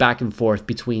bounces back and forth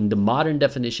between the modern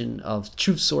definition of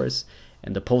truth source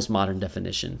and the postmodern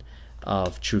definition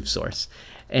of truth source.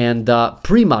 And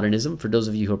pre-modernism, for those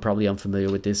of you who are probably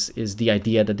unfamiliar with this, is the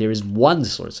idea that there is one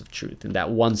source of truth, and that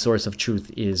one source of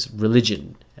truth is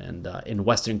religion. And in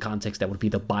Western context, that would be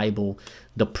the Bible,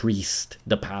 the priest,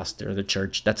 the pastor, the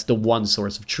church. That's the one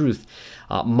source of truth.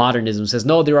 Modernism says,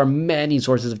 no, there are many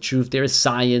sources of truth. There is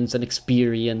science and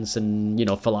experience and,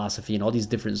 philosophy and all these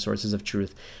different sources of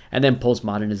truth. And then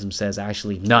postmodernism says,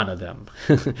 actually, none of them.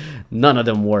 None of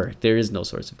them work. There is no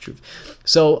source of truth.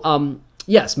 So,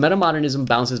 yes, metamodernism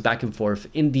bounces back and forth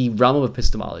in the realm of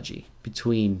epistemology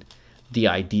between the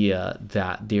idea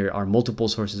that there are multiple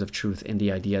sources of truth and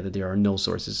the idea that there are no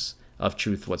sources of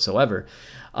truth whatsoever.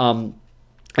 And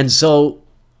so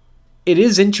it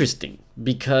is interesting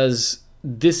because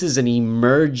this is an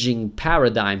emerging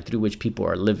paradigm through which people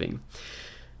are living.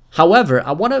 However,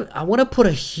 I want to put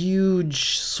a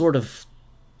huge sort of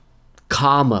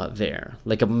comma there,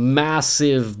 like a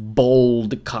massive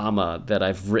bold comma that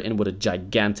I've written with a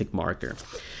gigantic marker,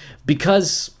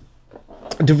 because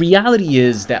the reality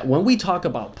is that when we talk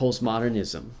about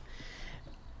postmodernism,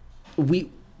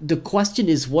 the question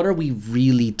is, what are we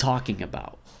really talking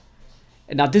about?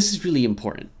 And now this is really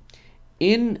important.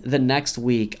 In the next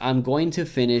week, I'm going to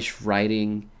finish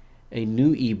writing a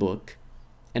new ebook,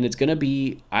 and it's going to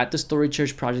be at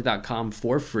thestorychurchproject.com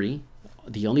for free.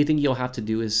 The only thing you'll have to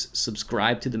do is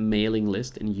subscribe to the mailing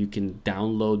list, and you can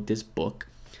download this book.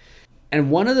 And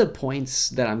one of the points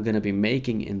that I'm going to be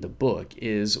making in the book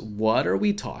is, what are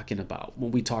we talking about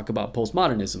when we talk about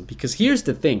postmodernism? Because here's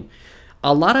the thing.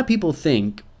 A lot of people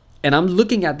think, and I'm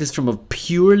looking at this from a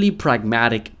purely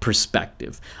pragmatic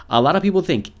perspective, a lot of people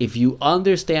think if you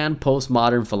understand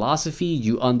postmodern philosophy,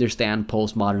 you understand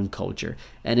postmodern culture.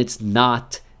 And it's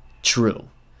not true.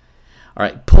 All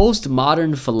right,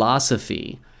 postmodern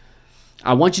philosophy,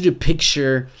 I want you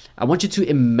to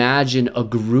imagine a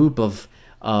group of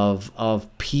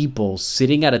people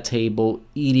sitting at a table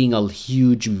eating a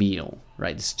huge meal,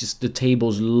 right? It's just the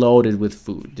table's loaded with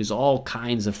food. There's all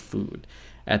kinds of food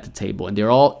at the table, and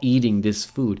they're all eating this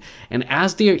food. And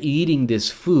as they're eating this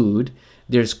food,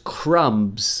 there's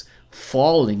crumbs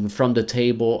falling from the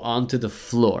table onto the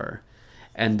floor.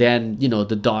 And then,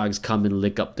 the dogs come and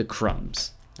lick up the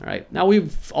crumbs. All right. Now,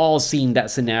 we've all seen that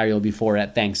scenario before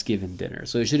at Thanksgiving dinner,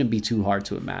 so it shouldn't be too hard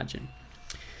to imagine.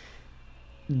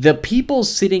 The people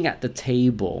sitting at the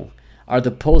table are the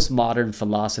postmodern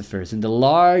philosophers, and the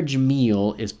large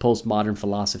meal is postmodern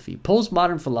philosophy.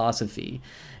 Postmodern philosophy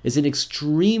is an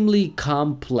extremely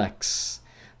complex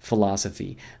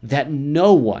philosophy that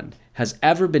no one has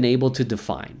ever been able to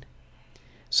define.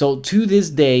 So to this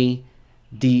day,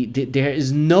 there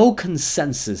is no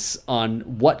consensus on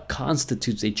what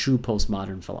constitutes a true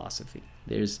postmodern philosophy.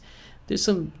 There's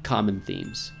some common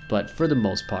themes, but for the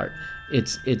most part,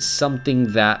 it's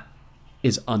something that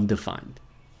is undefined.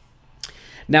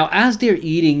 Now, as they're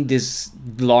eating this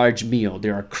large meal,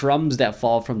 there are crumbs that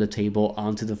fall from the table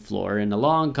onto the floor, and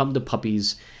along come the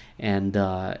puppies and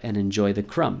enjoy the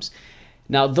crumbs.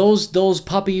 Now, those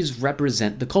puppies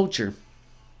represent the culture.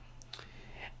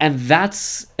 And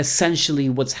that's essentially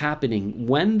what's happening.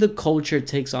 When the culture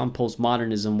takes on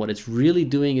postmodernism, what it's really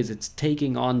doing is it's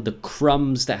taking on the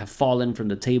crumbs that have fallen from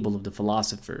the table of the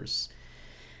philosophers.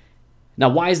 Now,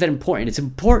 why is that important? It's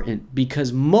important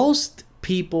because most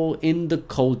people in the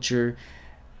culture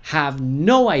have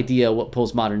no idea what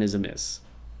postmodernism is.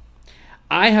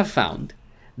 I have found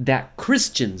that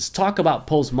Christians talk about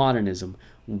postmodernism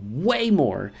way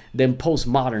more than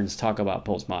postmoderns talk about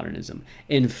postmodernism.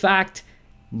 In fact,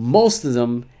 most of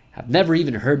them have never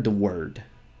even heard the word.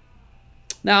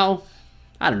 Now,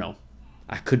 I don't know.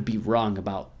 I could be wrong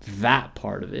about that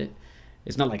part of it.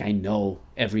 It's not like I know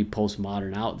every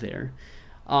postmodern out there.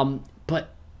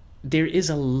 But there is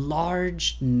a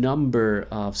large number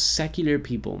of secular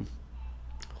people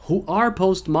who are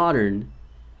postmodern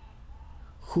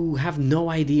who have no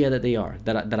idea that they are,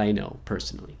 that I know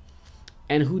personally,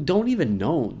 and who don't even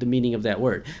know the meaning of that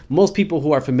word. Most people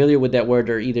who are familiar with that word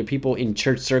are either people in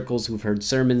church circles who've heard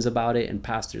sermons about it and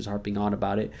pastors harping on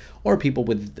about it, or people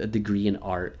with a degree in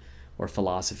art or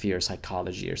philosophy or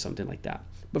psychology or something like that.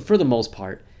 But for the most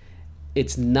part,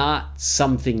 it's not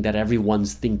something that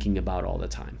everyone's thinking about all the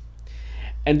time.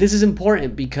 And this is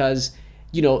important because,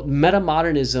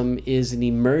 metamodernism is an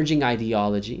emerging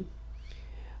ideology.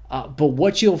 But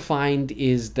what you'll find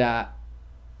is that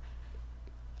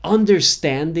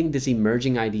understanding this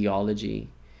emerging ideology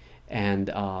and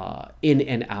in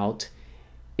and out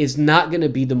is not going to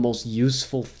be the most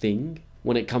useful thing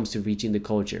when it comes to reaching the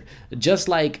culture. Just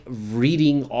like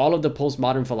reading all of the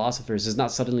postmodern philosophers is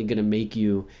not suddenly going to make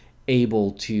you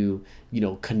able to,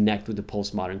 connect with the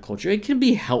postmodern culture. It can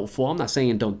be helpful. I'm not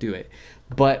saying don't do it,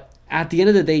 but At the end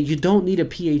of the day, you don't need a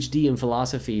PhD in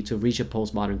philosophy to reach a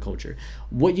postmodern culture.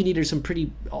 What you need are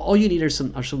all you need are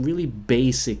some really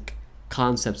basic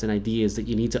concepts and ideas that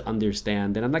you need to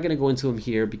understand. And I'm not going to go into them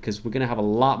here because we're going to have a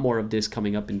lot more of this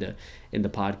coming up in the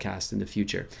podcast in the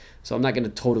future. So I'm not going to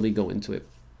totally go into it.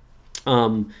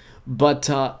 But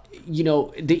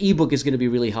the ebook is going to be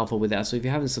really helpful with that. So if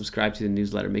you haven't subscribed to the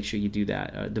newsletter, make sure you do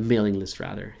that, the mailing list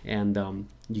rather, and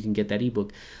you can get that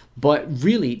ebook. But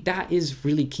really, that is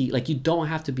really key. Like, you don't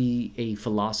have to be a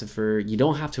philosopher. You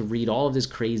don't have to read all of this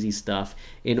crazy stuff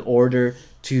in order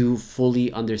to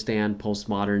fully understand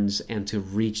postmoderns and to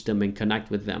reach them and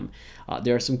connect with them.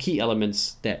 There are some key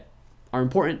elements that are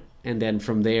important. And then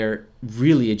from there,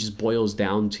 really, it just boils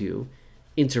down to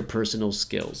interpersonal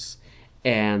skills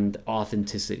and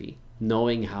authenticity,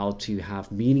 knowing how to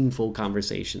have meaningful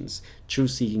conversations,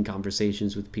 truth-seeking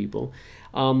conversations with people,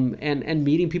 and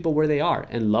meeting people where they are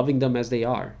and loving them as they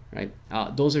are, right?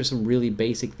 Those are some really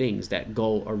basic things that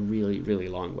go a really, really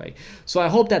long way. So I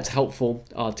hope that's helpful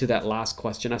to that last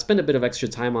question. I spent a bit of extra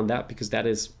time on that because that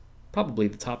is probably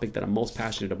the topic that I'm most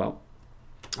passionate about.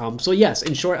 So yes,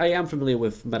 in short, I am familiar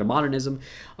with metamodernism.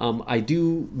 I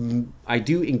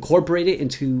do incorporate it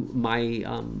into my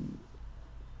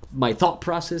thought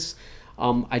process.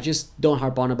 I just don't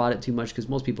harp on about it too much because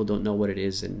most people don't know what it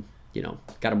is, and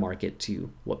got to mark it to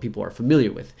what people are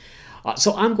familiar with.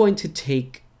 So I'm going to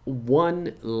take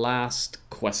one last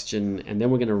question, and then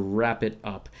we're going to wrap it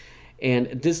up. And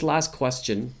this last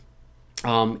question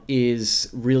is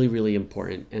really, really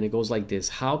important, and it goes like this: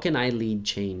 how can I lead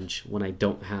change when I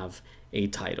don't have a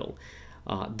title?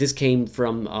 This came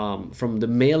from the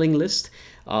mailing list,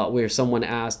 where someone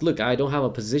asked, look, I don't have a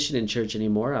position in church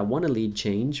anymore. I want to lead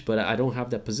change, but I don't have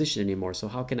that position anymore. So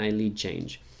how can I lead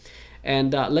change?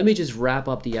 And let me just wrap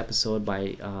up the episode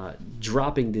by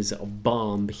dropping this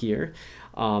bomb here.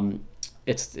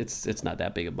 It's not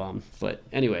that big a bomb, but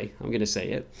anyway, I'm going to say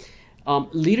it.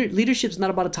 Leadership is not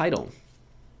about a title.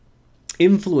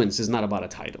 Influence is not about a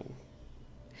title.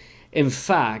 In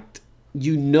fact,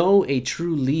 a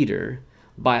true leader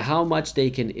by how much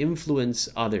they can influence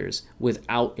others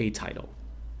without a title,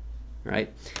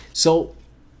 right? So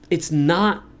it's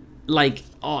not like,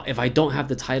 if I don't have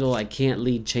the title, I can't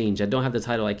lead change. I don't have the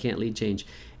title, I can't lead change.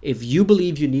 If you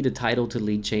believe you need a title to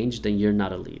lead change, then you're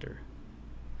not a leader.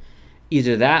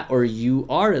 Either that, or you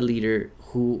are a leader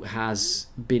who has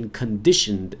been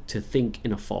conditioned to think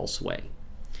in a false way.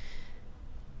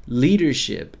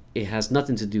 Leadership, it has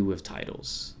nothing to do with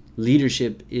titles.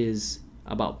 Leadership is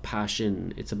about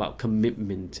passion. It's about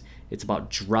commitment. It's about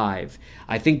drive.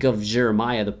 I think of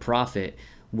Jeremiah the prophet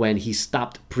when he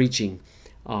stopped preaching,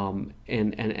 and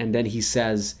then he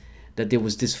says that there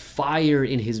was this fire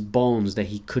in his bones that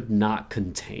he could not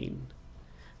contain.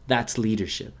 That's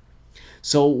leadership.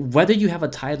 So whether you have a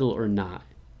title or not,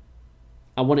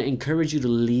 I want to encourage you to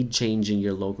lead change in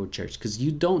your local church, because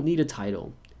you don't need a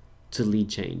title to lead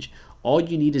change. All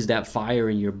you need is that fire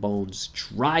in your bones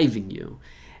driving you,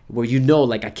 where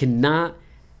like, I cannot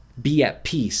be at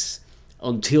peace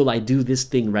until I do this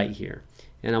thing right here.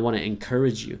 And I want to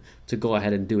encourage you to go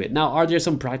ahead and do it. Now, are there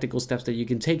some practical steps that you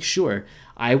can take? Sure.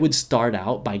 I would start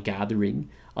out by gathering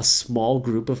a small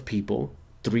group of people,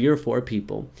 3 or 4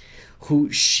 people, who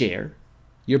share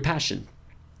your passion.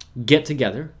 Get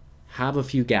together, have a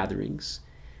few gatherings,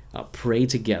 pray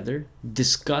together,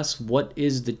 discuss what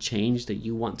is the change that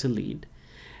you want to lead.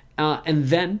 And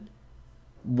then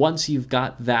once you've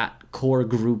got that core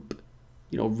group,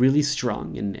 really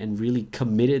strong and really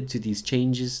committed to these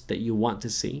changes that you want to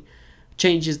see,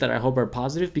 changes that I hope are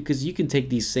positive, because you can take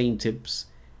these same tips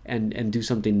and do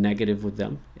something negative with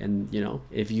them. And,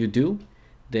 if you do,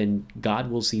 then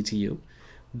God will see to you.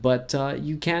 But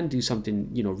you can do something,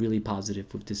 really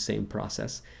positive with this same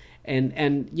process.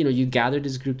 And you gather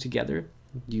this group together,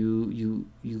 you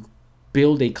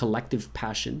build a collective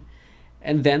passion,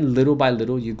 and then little by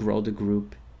little you grow the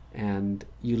group, and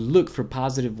you look for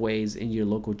positive ways in your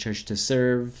local church to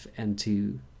serve and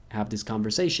to have this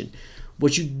conversation.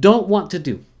 What you don't want to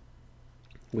do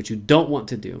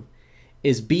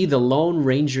is be the lone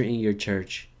ranger in your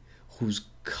church who's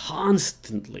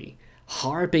constantly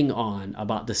harping on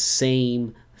about the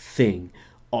same thing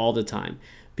all the time.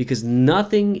 Because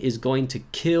nothing is going to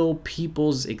kill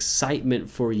people's excitement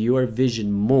for your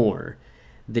vision more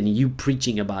than you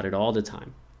preaching about it all the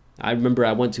time. I remember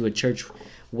I went to a church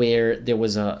where there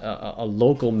was a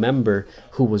local member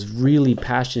who was really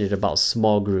passionate about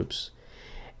small groups.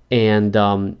 And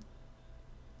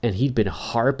And he'd been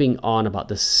harping on about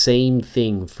the same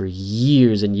thing for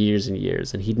years and years and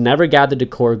years. And he'd never gathered a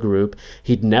core group.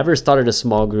 He'd never started a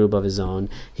small group of his own.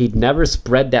 He'd never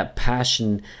spread that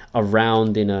passion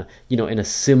around in a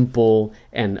simple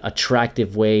and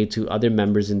attractive way to other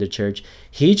members in the church.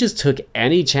 He just took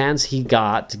any chance he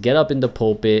got to get up in the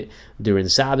pulpit during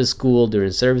Sabbath school, during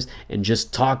service, and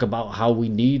just talk about how we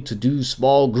need to do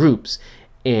small groups.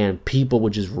 And people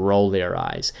would just roll their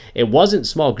eyes. It wasn't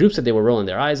small groups that they were rolling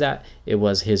their eyes at. It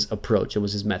was his approach. It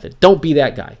was his method. Don't be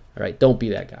that guy. All right. Don't be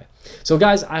that guy. So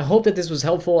guys, I hope that this was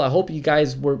helpful. I hope you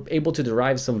guys were able to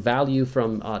derive some value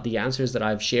from the answers that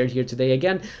I've shared here today.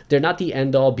 Again, they're not the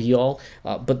end all be all,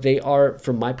 but they are,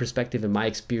 from my perspective and my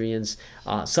experience,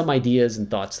 some ideas and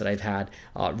thoughts that I've had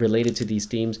related to these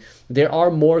themes. There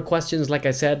are more questions. Like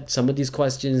I said, some of these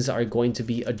questions are going to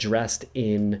be addressed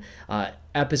in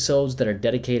episodes that are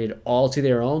dedicated all to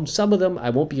their own. Some of them I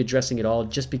won't be addressing at all,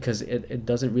 just because it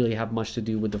doesn't really have much to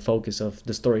do with the focus of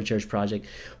the Story Church Project.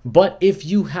 But if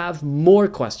you have more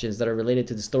questions that are related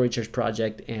to the Story Church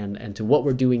Project and to what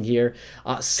we're doing here,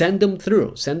 send them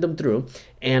through,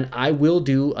 and I will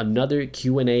do another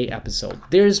Q&A episode.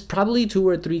 There's probably 2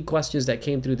 or 3 questions that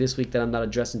came through this week that I'm not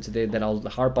addressing today that I'll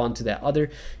harp on to that other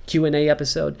Q&A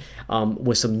episode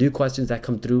with some new questions that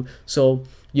come through. So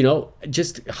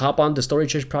just hop on to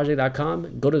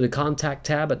storychurchproject.com, go to the contact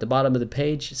tab at the bottom of the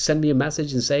page, send me a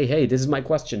message and say, hey, this is my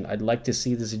question. I'd like to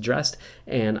see this addressed,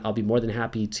 and I'll be more than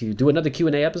happy to do another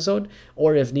Q&A episode,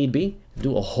 or if need be,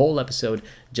 do a whole episode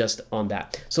just on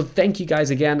that. So thank you guys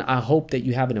again. I hope that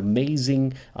you have an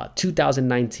amazing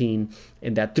 2019,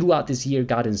 and that throughout this year,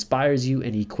 God inspires you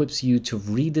and equips you to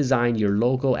redesign your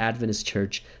local Adventist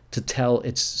church to tell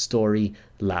its story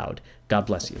loud. God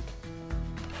bless you.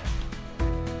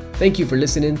 Thank you for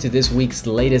listening to this week's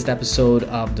latest episode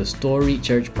of the Story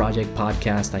Church Project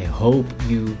podcast. I hope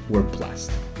you were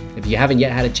blessed. If you haven't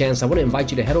yet had a chance, I want to invite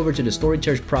you to head over to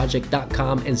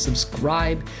thestorychurchproject.com and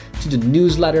subscribe to the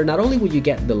newsletter. Not only will you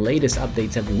get the latest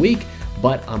updates every week,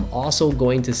 but I'm also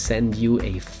going to send you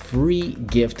a free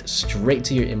gift straight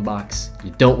to your inbox. You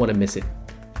don't want to miss it.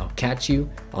 I'll catch you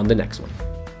on the next one.